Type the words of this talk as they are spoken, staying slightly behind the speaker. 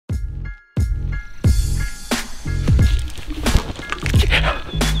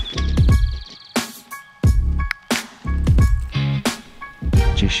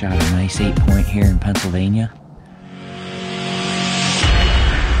shot a nice 8-point here in Pennsylvania.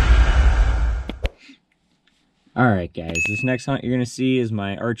 Alright guys, this next hunt you're going to see is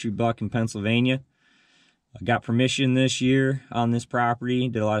my archery buck in Pennsylvania. I got permission this year on this property,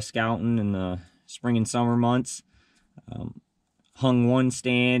 did a lot of scouting in the spring and summer months. Hung one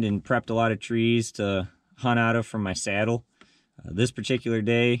stand and prepped a lot of trees to hunt out of from my saddle. This particular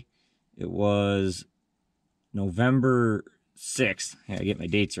day, it was November 6th. I gotta get my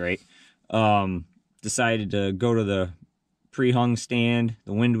dates right. Decided to go to the pre-hung stand.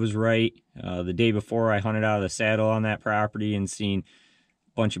 The wind was right. The day before, I hunted out of the saddle on that property and seen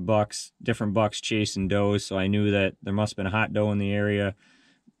a bunch of bucks, different bucks chasing does, so I knew that there must have been a hot doe in the area.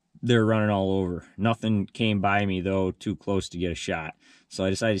 They're running all over. Nothing came by me, though, too close to get a shot. So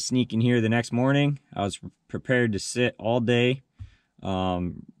I decided to sneak in here the next morning. I was prepared to sit all day.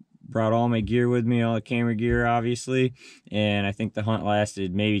 Brought all my gear with me, all the camera gear, obviously. And I think the hunt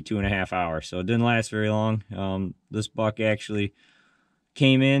lasted maybe 2.5 hours. So it didn't last very long. This buck actually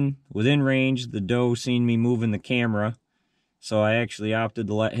came in within range. The doe seen me moving the camera. So I actually opted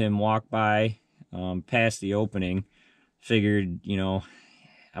to let him walk by past the opening. Figured, you know,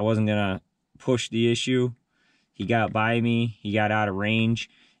 I wasn't going to push the issue. He got by me, he got out of range,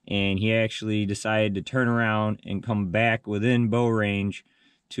 and he actually decided to turn around and come back within bow range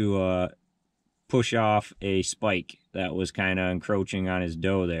to push off a spike that was kind of encroaching on his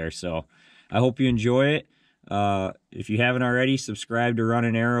doe there. So I hope you enjoy it. If you haven't already, subscribe to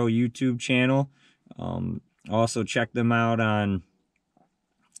R'nA YouTube channel. Also check them out on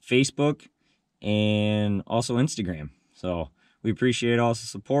Facebook and also Instagram. So we appreciate all the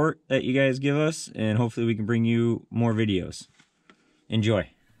support that you guys give us, and hopefully we can bring you more videos. Enjoy.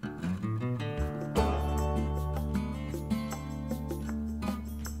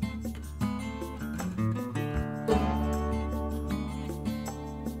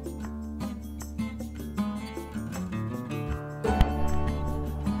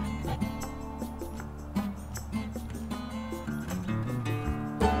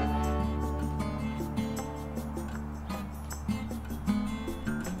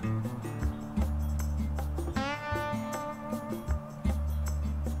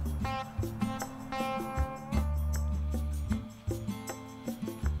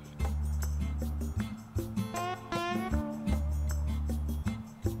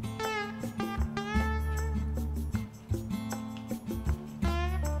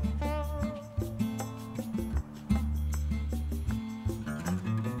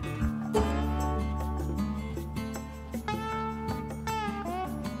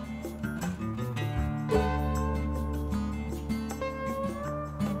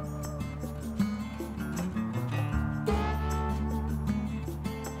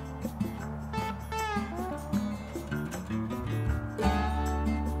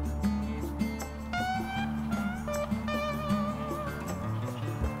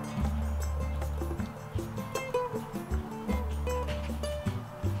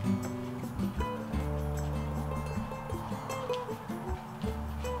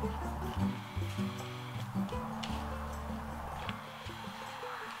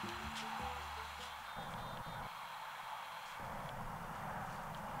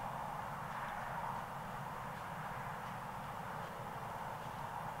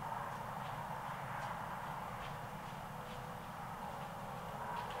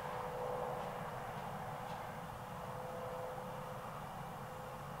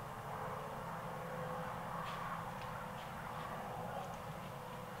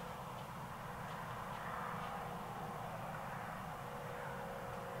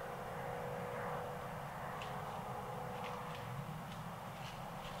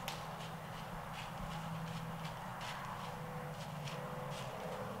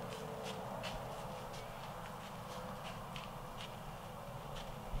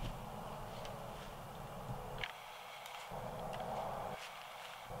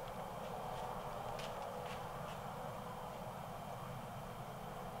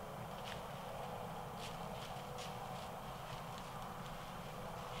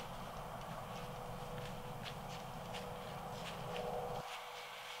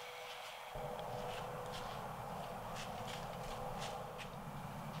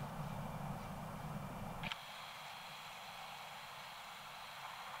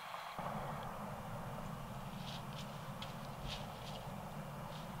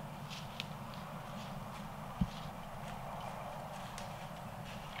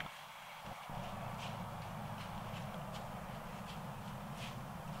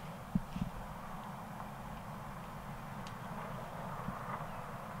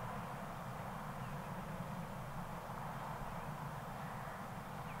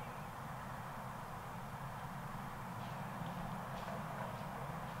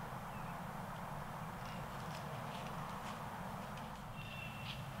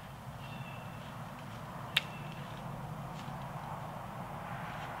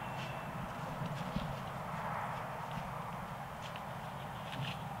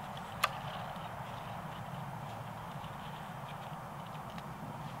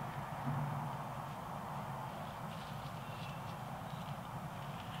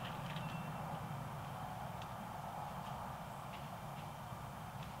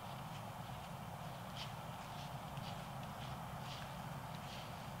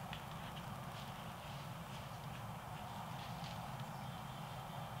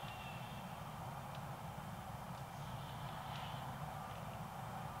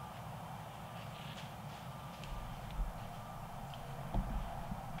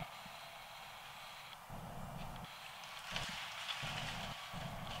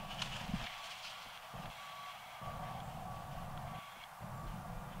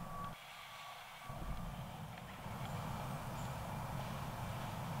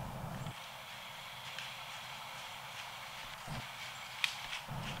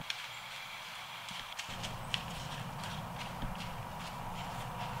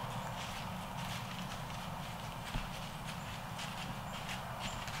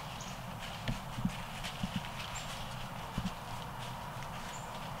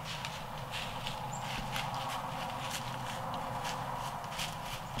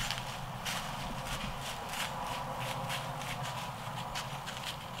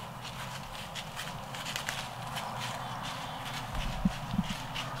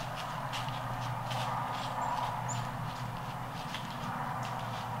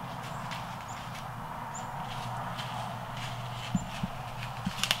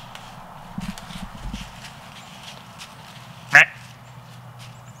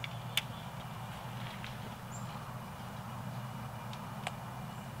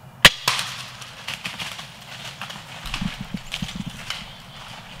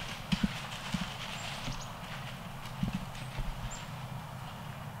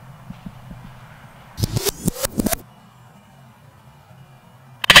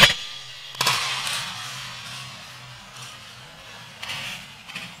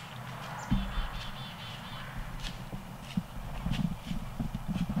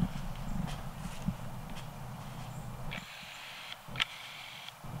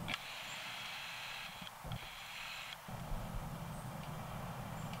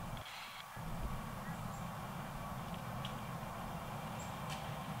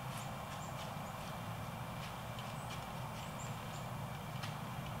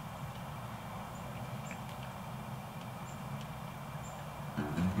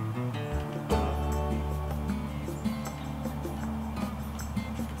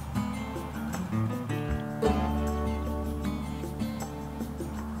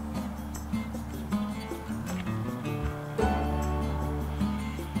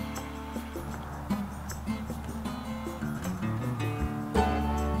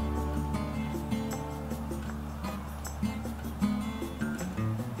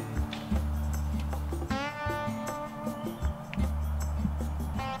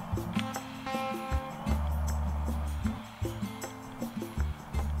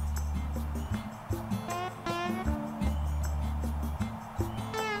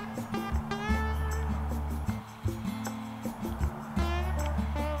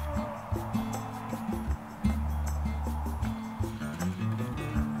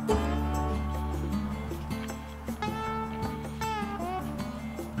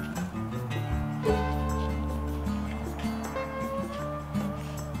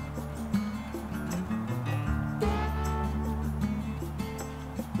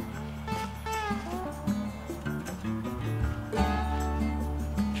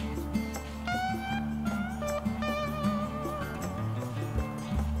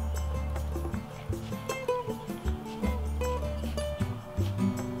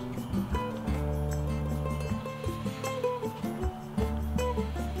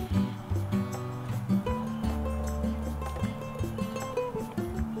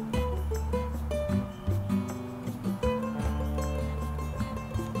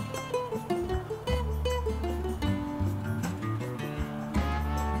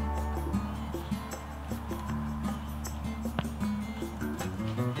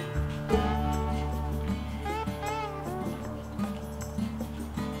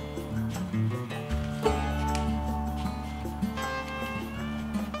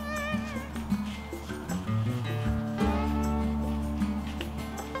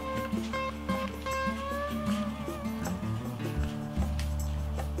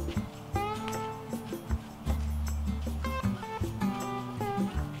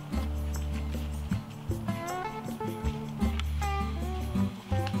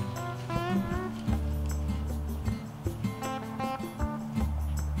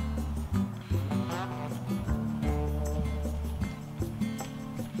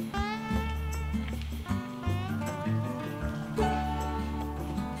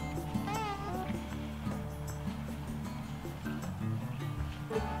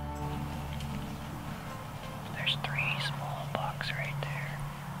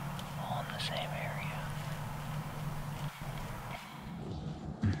 same area.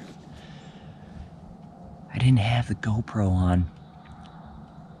 I didn't have the GoPro on.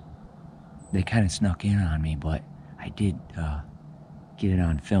 They kind of snuck in on me, but I did get it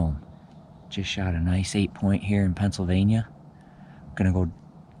on film. Just shot a nice 8-point here in Pennsylvania. Gonna go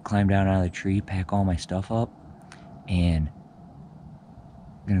climb down out of the tree, pack all my stuff up, and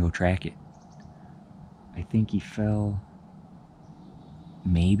gonna go track it. I think he fell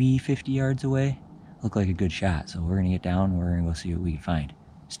maybe 50 yards away. Looked like a good shot, so we're gonna get down, we're gonna go see what we can find.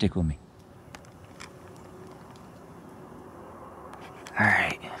 Stick with me.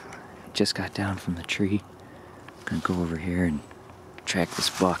 Alright, just got down from the tree. Gonna go over here and track this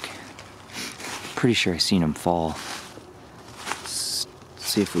buck. Pretty sure I seen him fall. Let's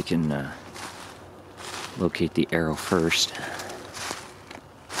see if we can locate the arrow first.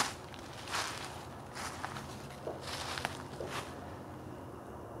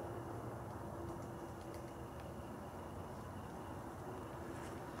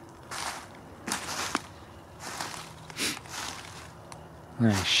 When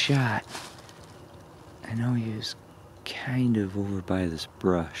I shot, I know he was kind of over by this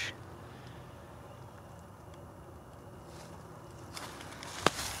brush.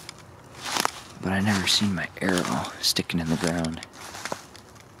 But I never seen my arrow sticking in the ground.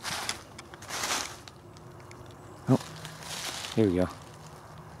 Oh, here we go.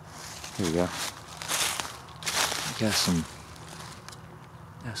 Here we go. Got some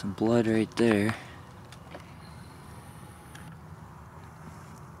blood right there.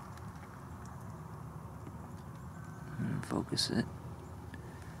 Focus it.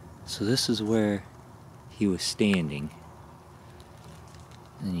 So this is where he was standing,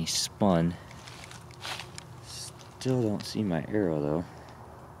 and he spun. Still don't see my arrow though.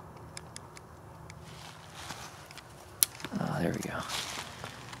 Oh, there we go.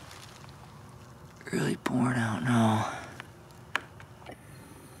 Really pouring out now.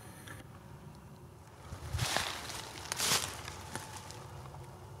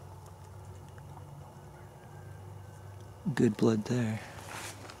 Good blood there.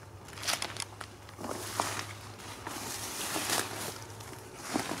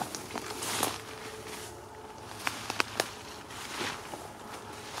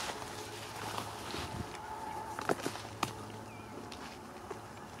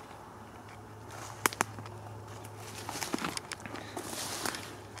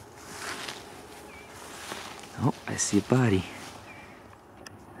 Oh, I see a body.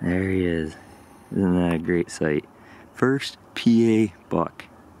 There he is. Isn't that a great sight? First PA buck.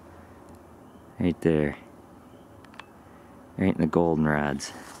 Right there. Right in the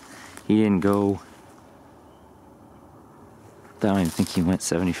goldenrods. He didn't go, I don't even think he went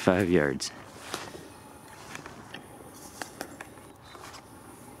 75 yards.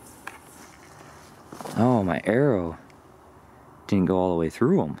 Oh, my arrow didn't go all the way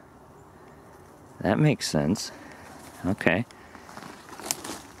through him. That makes sense. Okay.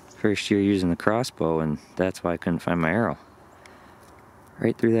 First year using the crossbow, and that's why I couldn't find my arrow.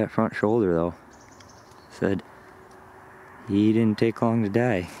 Right through that front shoulder though. Said he didn't take long to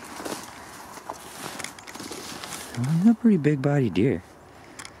die. Well, he's a pretty big body deer,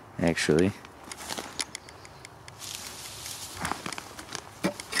 actually.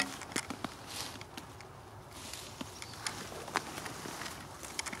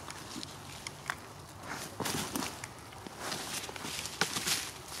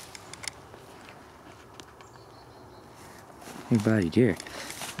 Big body deer.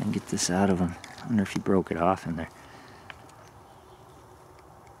 I can get this out of him. I wonder if he broke it off in there.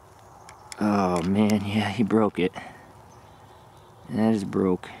 Oh man, yeah, he broke it. That is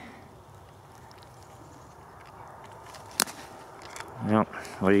broke. Well,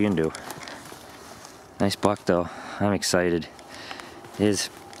 what are you gonna do? Nice buck though. I'm excited. It is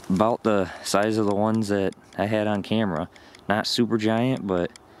about the size of the ones that I had on camera. Not super giant,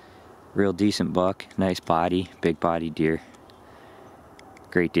 but real decent buck. Nice body, big body deer.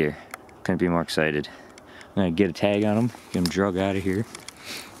 Great deer. Couldn't be more excited. I'm gonna get a tag on him, get him drug out of here,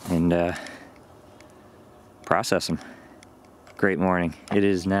 and process him. Great morning. It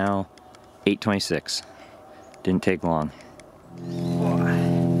is now 8:26. Didn't take long.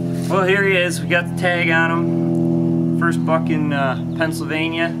 Well, here he is. We got the tag on him. First buck in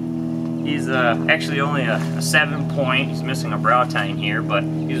Pennsylvania. He's actually only a 7-point. He's missing a brow tine here, but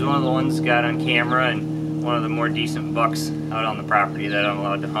he's one of the ones got on camera and one of the more decent bucks out on the property that I'm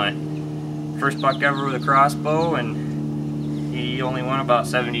allowed to hunt. First buck ever with a crossbow, and he only went about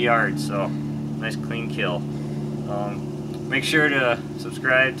 70 yards, so nice clean kill. Make sure to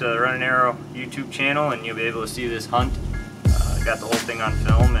subscribe to the R'nA YouTube channel and you'll be able to see this hunt. I got the whole thing on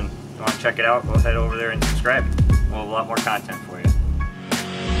film and you want to check it out, go head over there and subscribe. We'll have a lot more content for you.